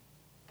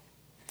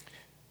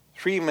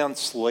 3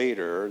 months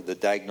later, the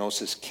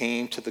diagnosis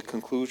came to the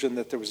conclusion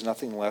that there was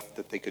nothing left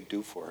that they could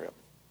do for him.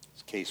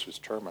 His case was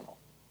terminal.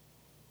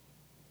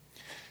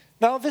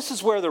 Now, this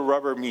is where the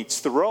rubber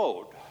meets the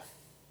road.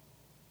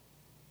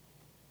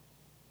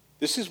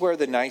 This is where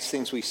the nice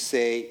things we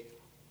say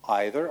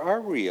either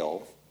are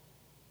real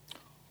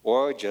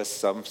or just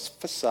some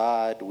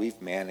facade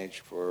we've managed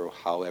for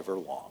however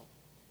long.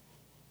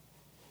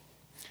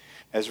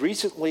 As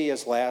recently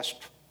as last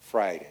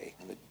Friday,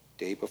 the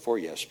day before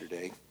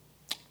yesterday,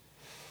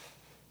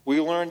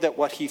 we learned that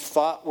what he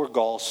thought were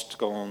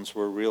gallstones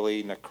were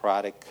really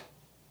necrotic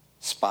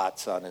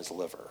spots on his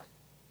liver,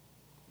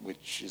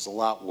 which is a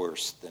lot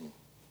worse than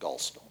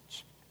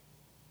gallstones.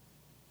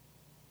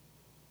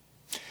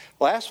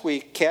 Last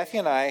week, Kathy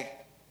and I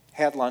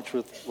had lunch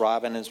with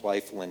Rob and his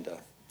wife, Linda.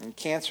 And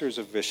cancer is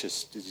a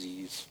vicious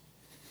disease.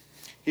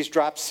 He's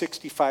dropped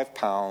 65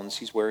 pounds.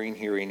 He's wearing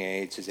hearing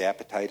aids. His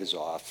appetite is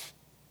off.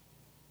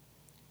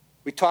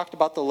 We talked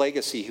about the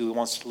legacy he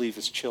wants to leave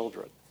his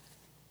children.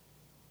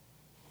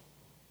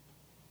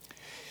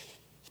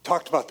 He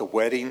talked about the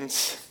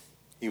weddings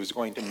he was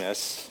going to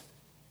miss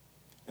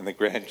and the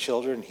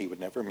grandchildren he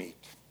would never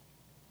meet.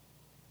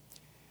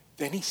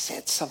 Then he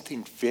said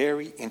something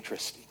very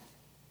interesting.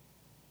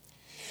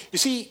 You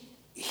see,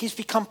 he's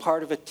become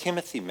part of a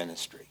Timothy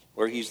ministry,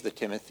 where he's the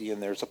Timothy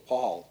and there's a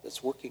Paul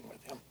that's working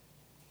with him.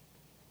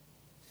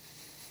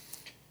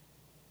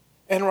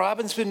 And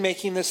Robin's been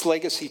making this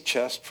legacy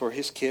chest for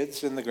his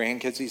kids and the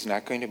grandkids he's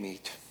not going to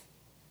meet.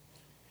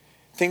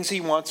 Things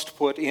he wants to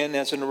put in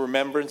as a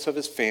remembrance of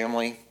his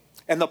family.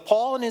 And the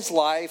Paul in his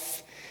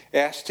life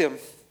asked him,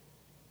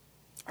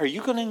 "Are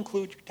you going to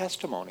include your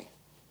testimony?"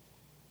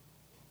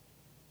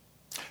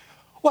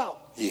 Well,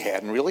 he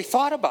hadn't really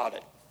thought about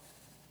it.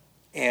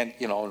 And,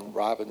 in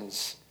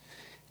Robin's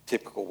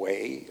typical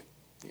way,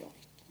 he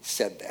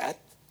said that.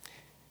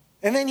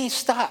 And then he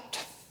stopped.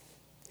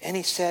 And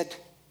he said,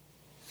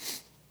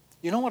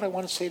 "You know what I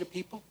want to say to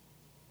people?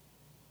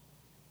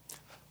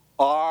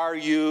 Are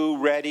you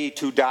ready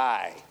to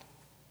die?"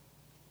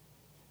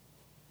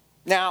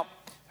 Now,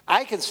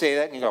 I can say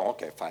that and you go,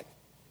 okay, fine.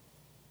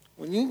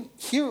 When you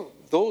hear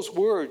those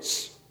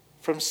words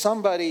from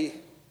somebody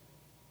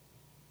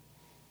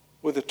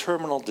with a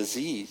terminal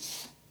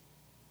disease,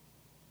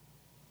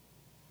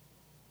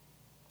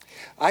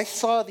 I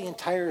saw the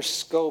entire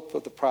scope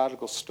of the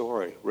prodigal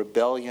story: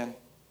 rebellion,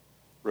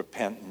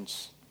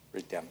 repentance,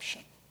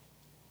 redemption.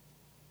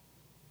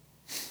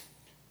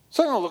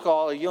 So I'm going to look at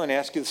all of you and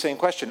ask you the same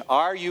question.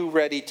 Are you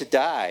ready to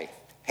die?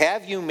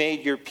 Have you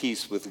made your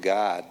peace with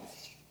God?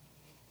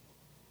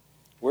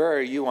 Where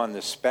are you on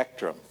the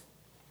spectrum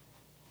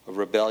of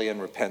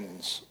rebellion,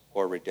 repentance,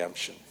 or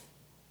redemption?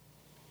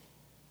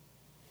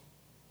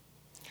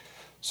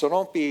 So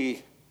don't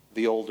be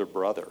the older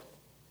brother.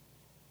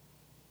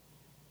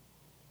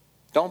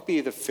 Don't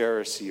be the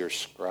Pharisee or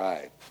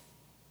scribe.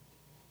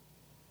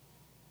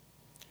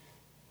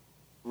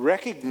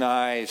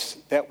 Recognize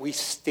that we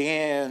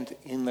stand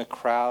in the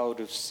crowd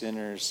of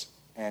sinners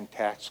and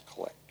tax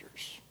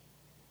collectors.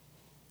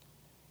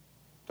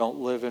 Don't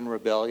live in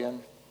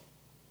rebellion.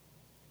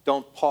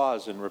 Don't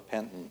pause in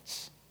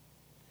repentance.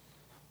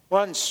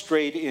 Run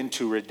straight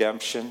into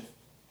redemption.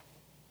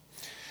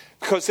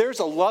 Because there's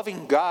a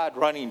loving God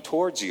running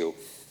towards you.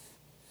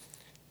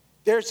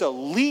 There's a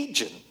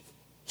legion.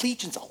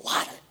 Legion's a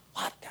lot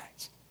of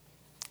guys.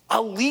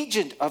 A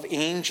legion of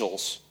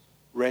angels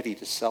ready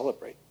to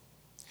celebrate.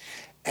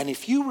 And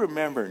if you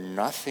remember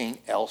nothing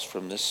else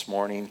from this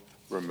morning,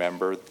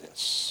 remember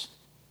this.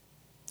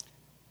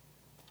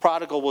 The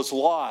prodigal was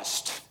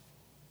lost.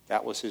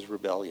 That was his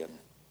rebellion.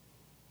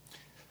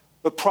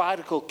 The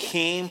prodigal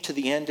came to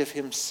the end of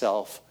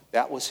himself.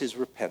 That was his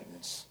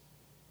repentance.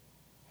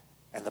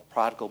 And the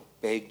prodigal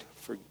begged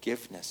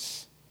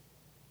forgiveness.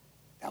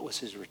 That was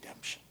his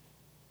redemption.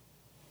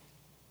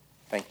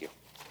 Thank you.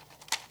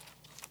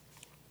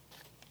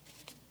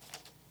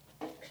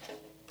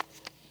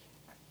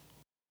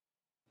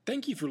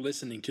 Thank you for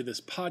listening to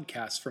this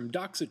podcast from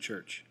Doxa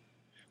Church.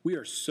 We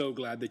are so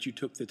glad that you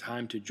took the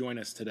time to join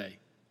us today.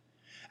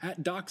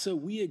 At Doxa,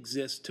 we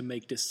exist to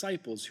make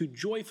disciples who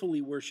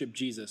joyfully worship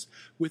Jesus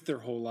with their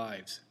whole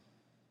lives.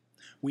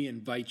 We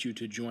invite you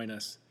to join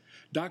us.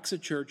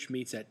 Doxa Church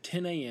meets at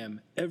 10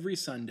 a.m. every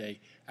Sunday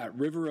at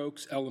River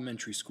Oaks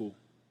Elementary School.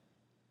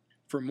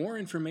 For more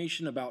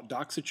information about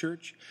Doxa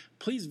Church,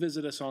 please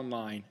visit us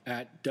online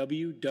at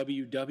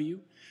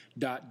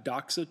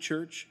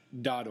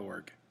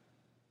www.doxachurch.org.